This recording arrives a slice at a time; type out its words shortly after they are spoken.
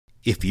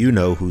If you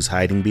know who's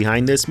hiding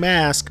behind this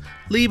mask,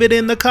 leave it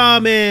in the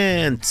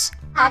comments!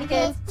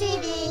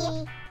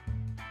 HobbyKidsTV.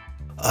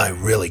 I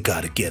really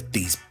gotta get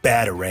these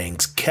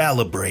batarangs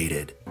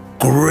calibrated.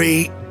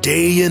 Great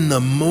day in the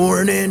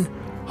morning.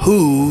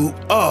 Who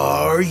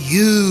are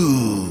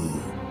you?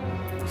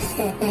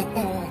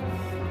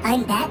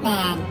 I'm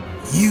Batman.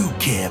 You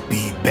can't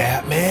be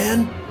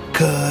Batman,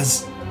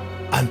 'cause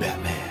I'm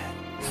Batman.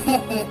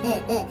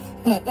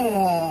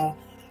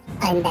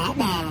 I'm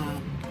Batman.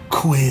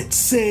 Quit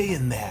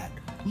saying that.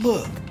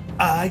 Look,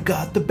 I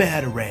got the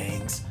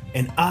batarangs,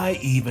 and I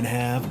even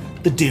have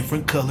the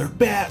different color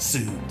bat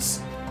suits.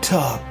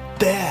 Top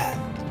that.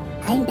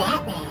 I'm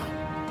Batman,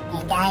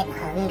 and I'm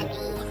hungry.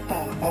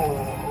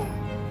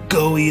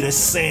 Go eat a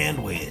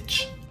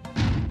sandwich.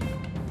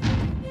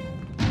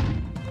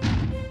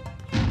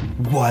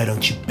 Why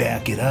don't you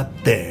back it up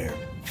there,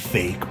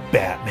 fake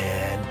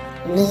Batman?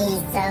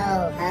 Me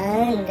so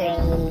hungry.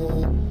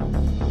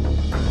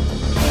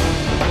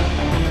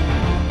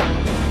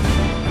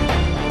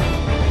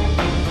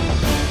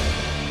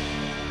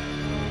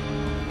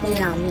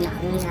 Nom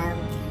nom nom.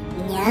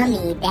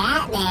 Yummy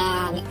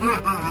Batman.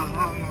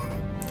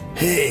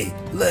 Hey,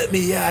 let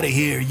me out of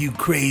here, you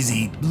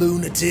crazy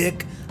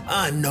lunatic.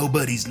 I'm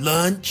nobody's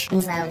lunch.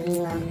 Nom nom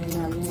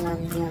nom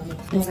nom nom.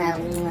 Nom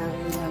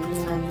nom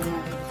nom nom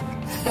nom.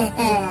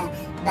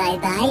 Bye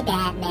bye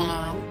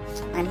Batman.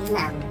 I'm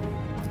Batman.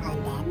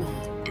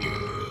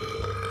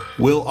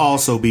 We'll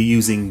also be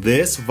using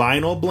this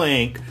vinyl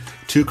blank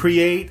to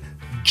create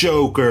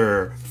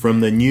Joker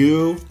from the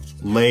new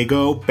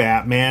Lego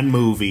Batman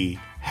movie.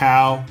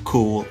 How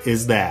cool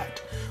is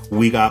that?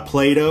 We got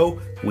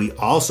Play-Doh. We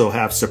also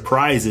have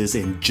surprises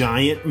in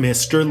giant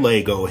Mr.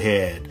 Lego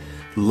head.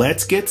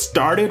 Let's get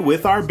started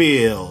with our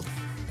build.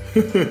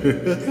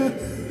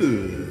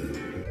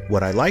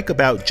 What I like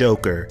about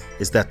Joker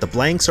is that the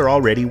blanks are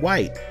already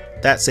white.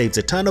 That saves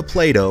a ton of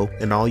Play-Doh,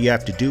 and all you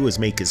have to do is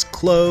make his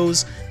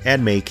clothes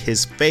and make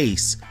his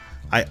face.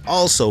 I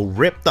also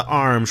ripped the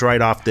arms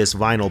right off this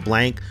vinyl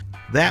blank.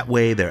 That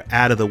way they're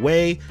out of the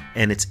way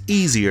and it's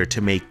easier to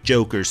make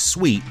Joker's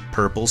sweet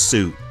purple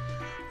suit.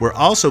 We're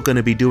also going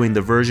to be doing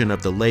the version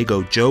of the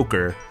Lego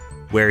Joker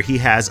where he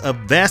has a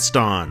vest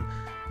on.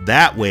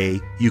 That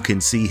way you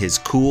can see his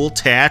cool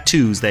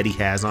tattoos that he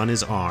has on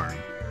his arm.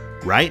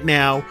 Right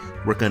now,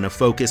 we're going to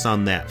focus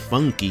on that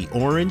funky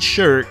orange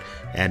shirt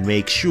and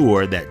make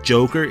sure that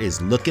Joker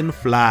is looking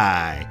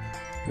fly.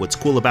 What's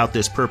cool about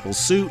this purple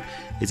suit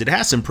is it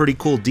has some pretty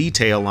cool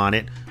detail on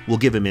it. We'll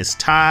give him his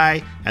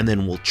tie and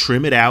then we'll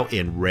trim it out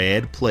in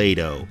red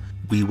Play-Doh.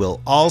 We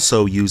will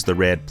also use the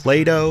red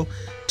Play-Doh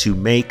to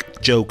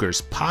make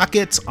Joker's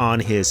pockets on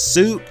his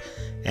suit,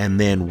 and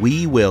then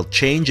we will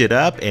change it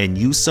up and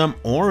use some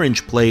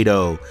orange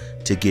Play-Doh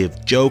to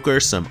give Joker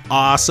some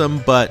awesome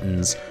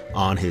buttons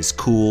on his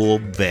cool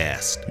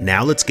vest.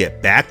 Now let's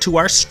get back to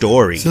our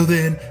story. So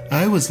then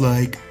I was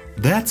like,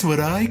 that's what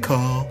I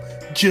call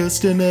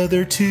just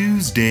another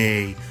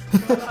Tuesday.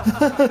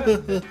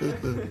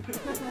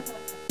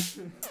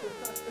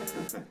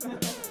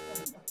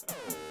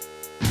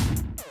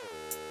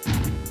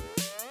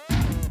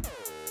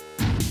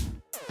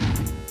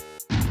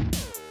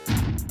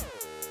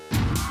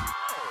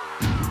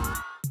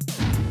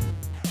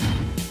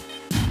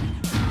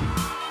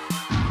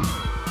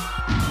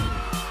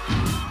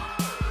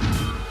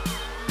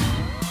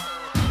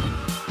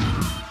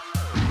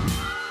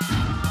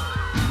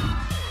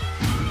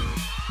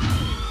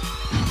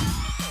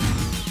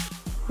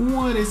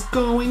 What is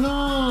going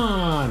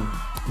on?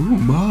 Oh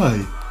my,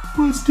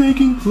 what's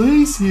taking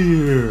place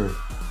here?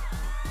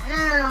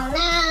 Oh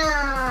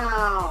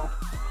no!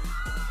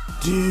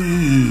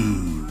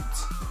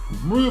 Dudes!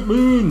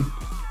 Batman!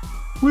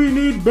 We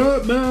need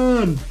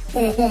Batman!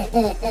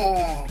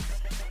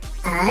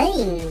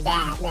 I'm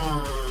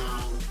Batman.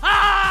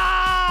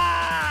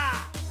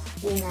 Ah!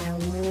 Nom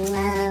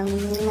nom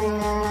nom.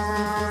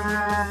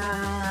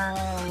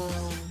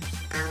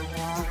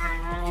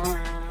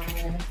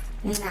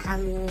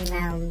 Nom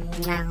nom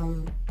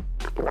nom.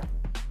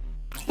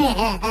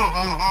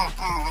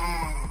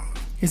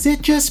 Is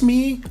it just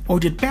me, or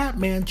did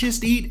Batman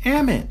just eat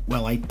Emmett?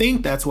 Well, I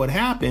think that's what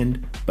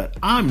happened, but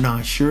I'm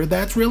not sure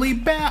that's really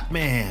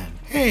Batman.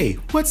 Hey,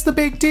 what's the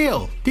big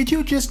deal? Did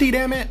you just eat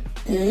Emmett?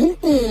 I'm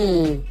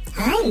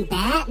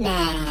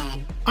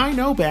Batman. I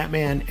know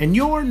Batman, and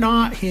you're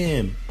not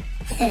him.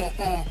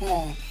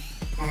 I'm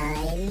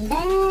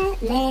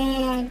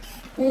Batman.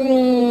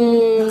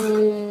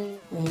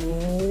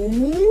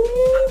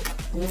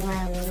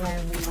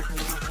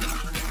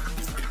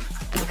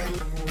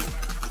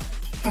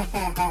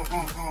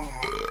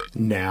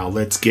 Now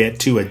let's get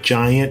to a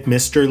giant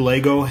Mr.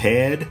 Lego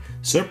head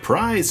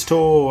surprise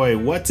toy.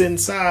 What's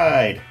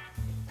inside?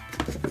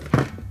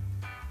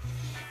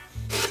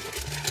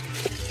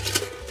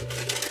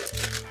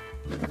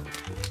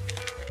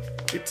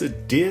 It's a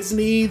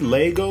Disney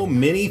Lego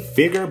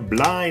minifigure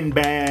blind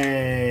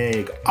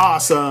bag.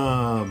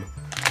 Awesome!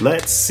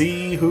 Let's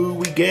see who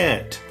we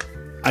get.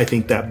 I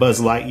think that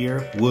Buzz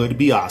Lightyear would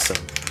be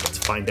awesome. Let's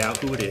find out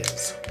who it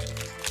is.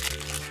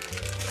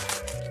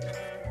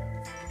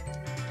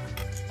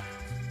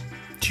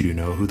 Do you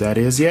know who that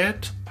is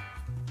yet?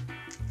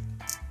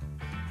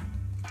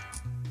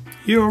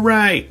 You're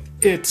right,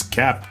 it's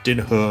Captain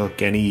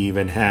Hook, and he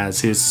even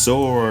has his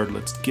sword.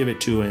 Let's give it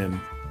to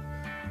him.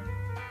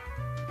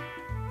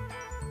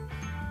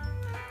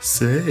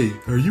 Say,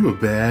 are you a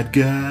bad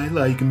guy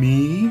like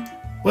me?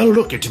 Well,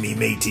 look at me,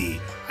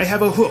 matey. I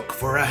have a hook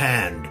for a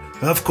hand.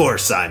 Of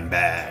course I'm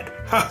bad.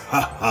 Ha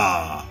ha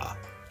ha.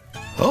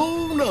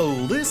 Oh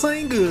no, this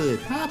ain't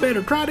good. I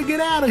better try to get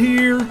out of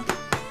here.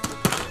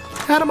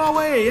 Out of my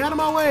way,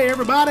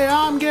 everybody.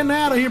 I'm getting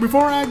out of here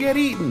before I get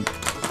eaten.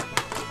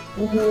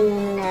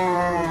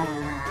 No.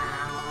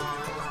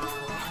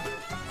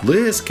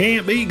 This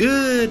can't be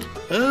good.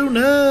 Oh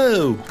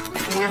no.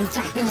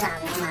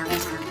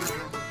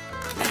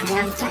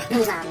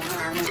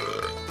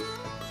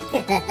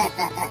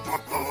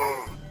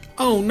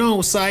 Oh no,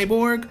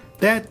 Cyborg.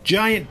 That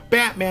giant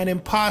Batman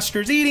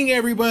imposter's eating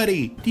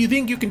everybody. Do you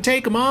think you can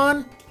take him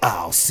on?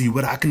 I'll see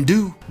what I can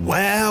do.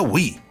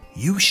 Wowee,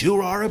 you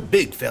sure are a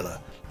big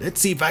fella.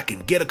 Let's see if I can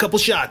get a couple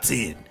shots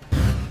in.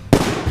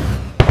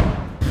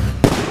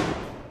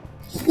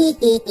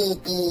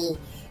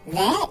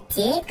 That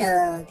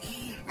tickled.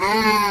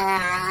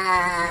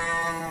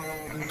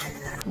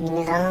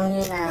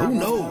 Oh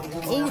no,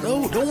 oh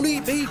no, don't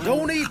eat me,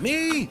 don't eat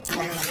me.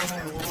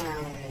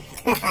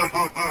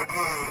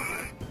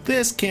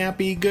 This can't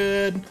be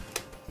good.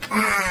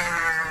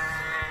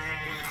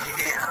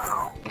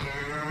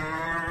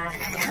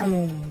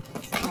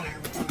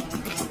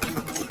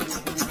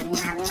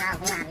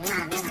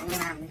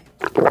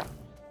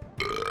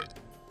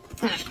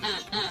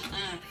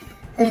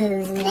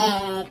 Who's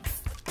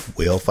next?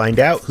 We'll find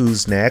out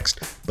who's next,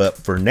 but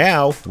for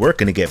now, we're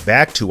gonna get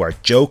back to our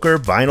Joker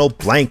vinyl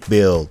blank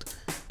build.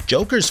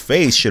 Joker's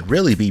face should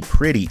really be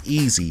pretty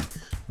easy.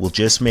 We'll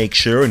just make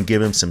sure and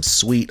give him some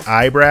sweet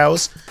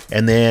eyebrows,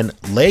 and then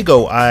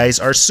Lego eyes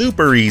are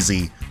super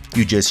easy.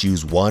 You just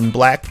use one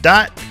black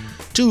dot,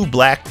 two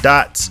black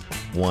dots,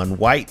 one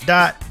white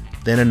dot,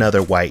 then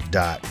another white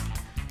dot.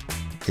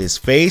 His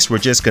face, we're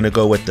just gonna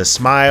go with the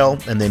smile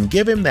and then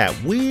give him that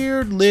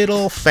weird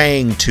little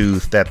fang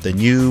tooth that the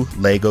new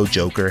Lego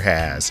Joker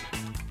has.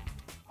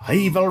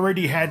 I've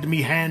already had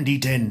me hand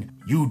eaten.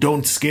 You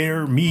don't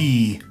scare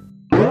me.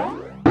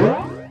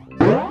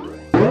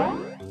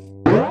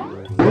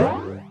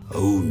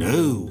 Oh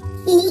no.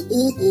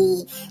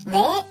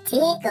 That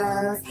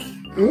tickles.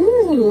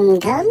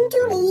 Come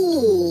to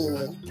me.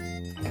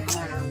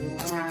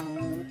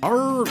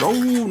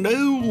 Oh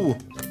no.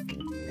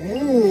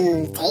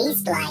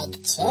 Tastes like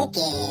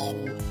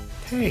chicken.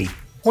 Hey,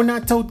 we're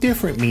not so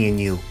different, me and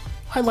you.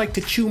 I like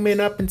to chew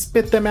men up and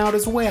spit them out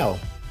as well.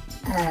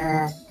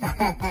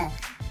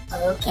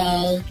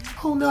 Okay.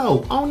 Oh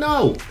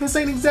no, this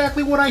ain't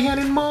exactly what I had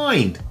in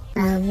mind.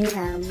 Yummy,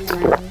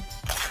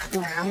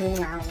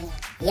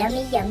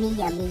 yummy,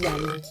 yummy,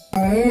 yummy.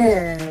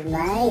 Oh,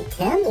 my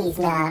tummy's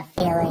not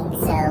feeling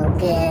so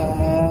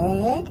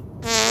good.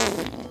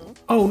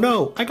 Oh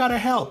no, I gotta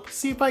help.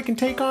 See if I can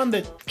take on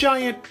the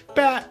giant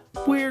bat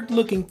weird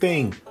looking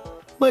thing.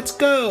 Let's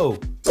go.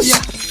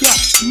 Yeah.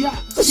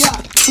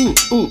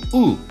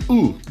 Ooh.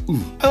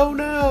 Oh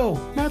no,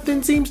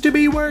 nothing seems to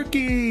be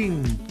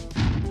working.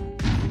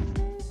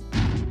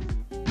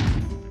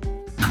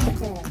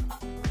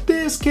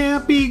 This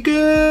can't be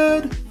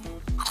good.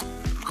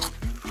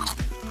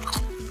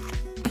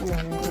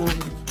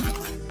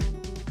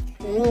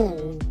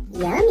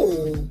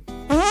 Yummy.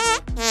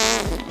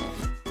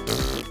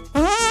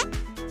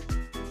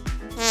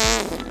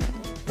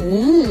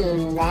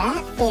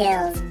 That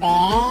feels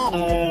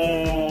better.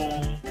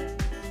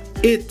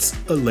 It's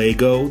a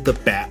Lego The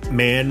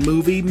Batman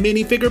Movie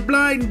minifigure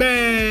blind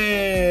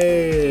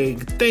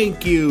bag.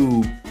 Thank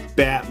you,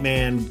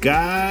 Batman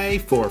guy,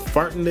 for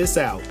farting this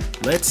out.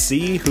 Let's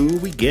see who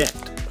we get.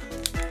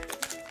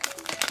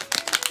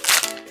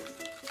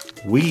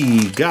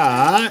 We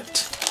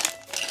got...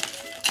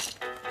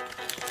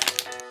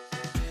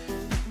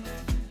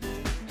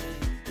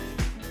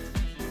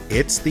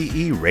 It's the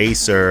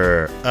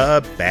Eraser, a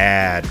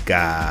bad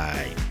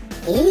guy.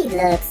 He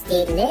looks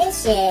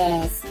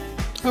delicious.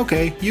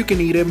 Okay, you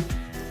can eat him.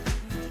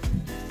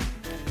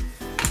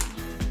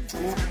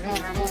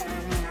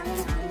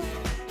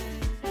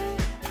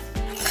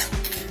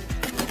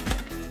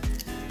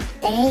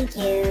 Thank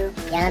you.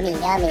 Yummy,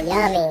 yummy,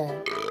 yummy.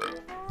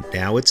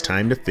 Now it's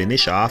time to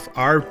finish off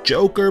our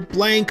Joker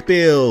blank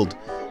build.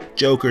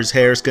 Joker's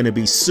hair is going to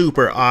be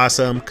super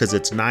awesome because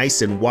it's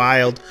nice and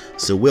wild,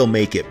 so we'll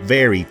make it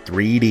very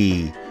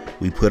 3D.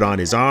 We put on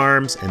his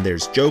arms and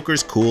there's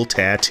Joker's cool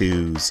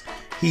tattoos.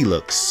 He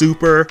looks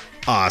super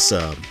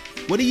awesome.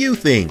 What do you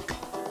think?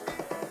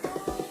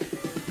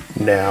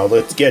 Now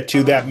let's get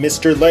to that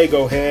Mr.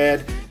 Lego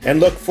head and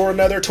look for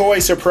another toy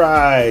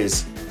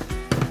surprise.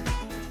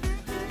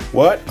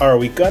 What are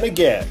we gonna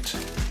get?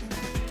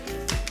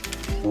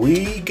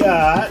 We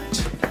got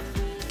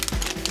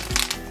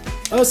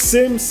a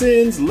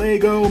Simpsons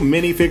Lego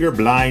minifigure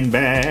blind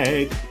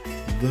bag.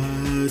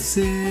 The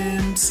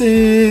Simpsons.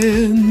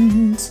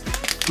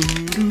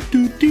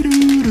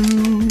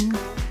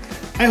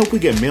 I hope we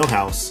get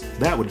Millhouse.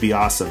 That would be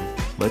awesome.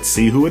 Let's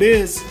see who it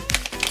is.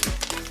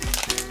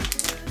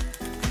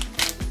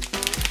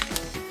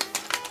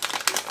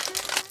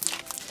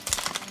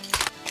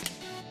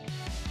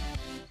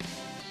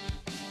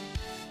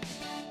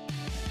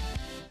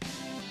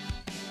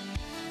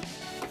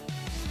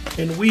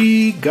 And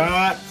we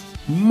got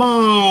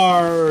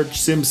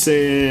Marge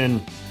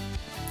Simpson.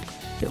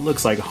 It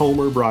looks like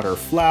Homer brought her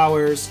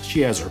flowers.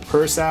 She has her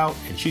purse out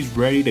and she's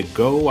ready to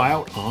go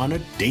out on a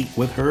date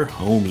with her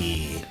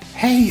homie.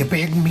 Hey, you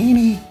big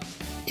meanie.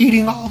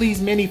 Eating all these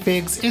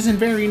minifigs isn't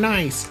very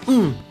nice.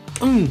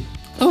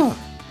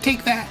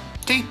 Take that,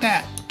 take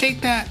that, take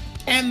that,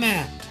 and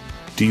that.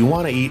 Do you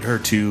want to eat her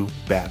too,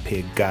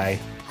 Batpig guy?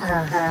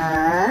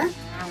 Uh-huh.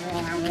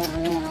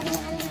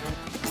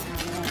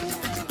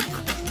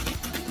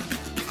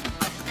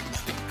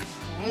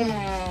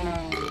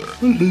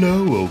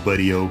 Hello, old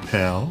buddy, old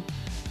pal.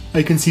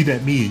 I can see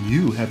that me and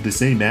you have the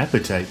same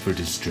appetite for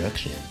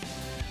destruction.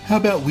 How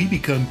about we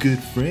become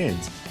good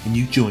friends and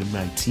you join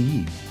my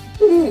team?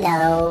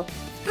 No,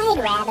 I'd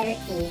rather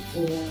eat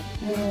you.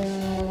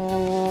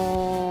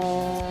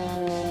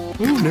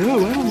 Oh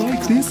no, I don't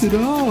like this at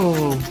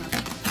all.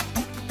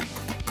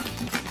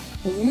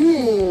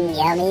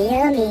 Yummy,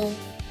 yummy.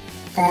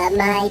 But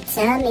my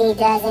tummy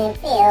doesn't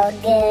feel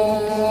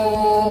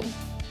good.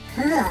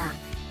 Huh.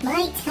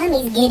 My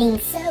tummy's getting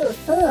so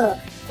full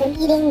from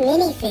eating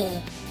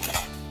minifig.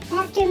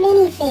 After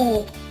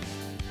minifig.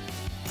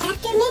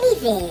 After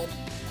minifig.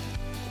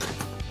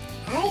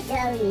 I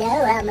don't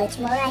know how much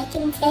more I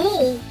can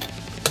take.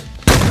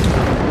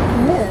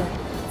 Ooh,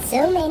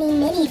 so many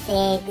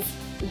minifigs.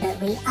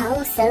 But we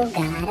also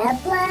got a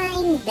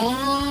blind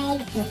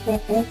bag.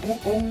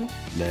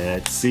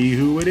 Let's see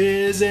who it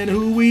is and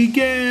who we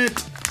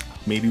get.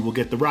 Maybe we'll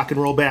get the Rock and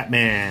Roll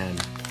Batman.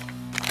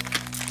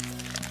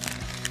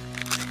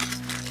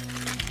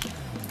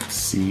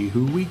 See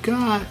who we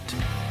got.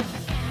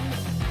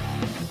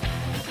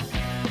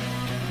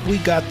 We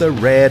got the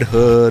Red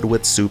Hood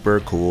with super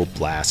cool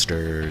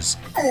blasters.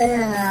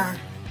 Ugh,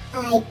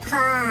 I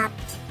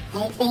popped.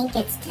 I think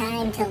it's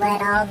time to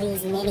let all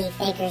these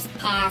minifigures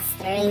pass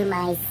through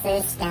my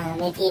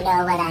system, if you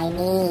know what I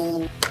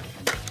mean.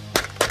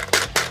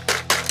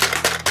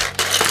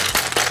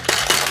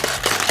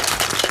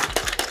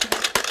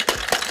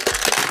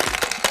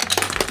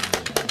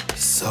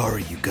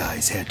 Sorry you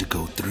guys had to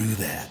go through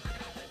that,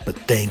 but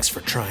thanks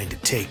for trying to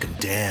take them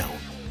down.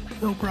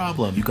 No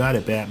problem. You got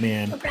it,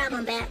 Batman. No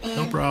problem, Batman.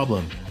 No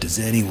problem. Does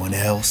anyone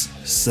else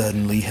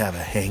suddenly have a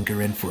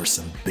hankering for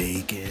some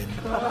bacon?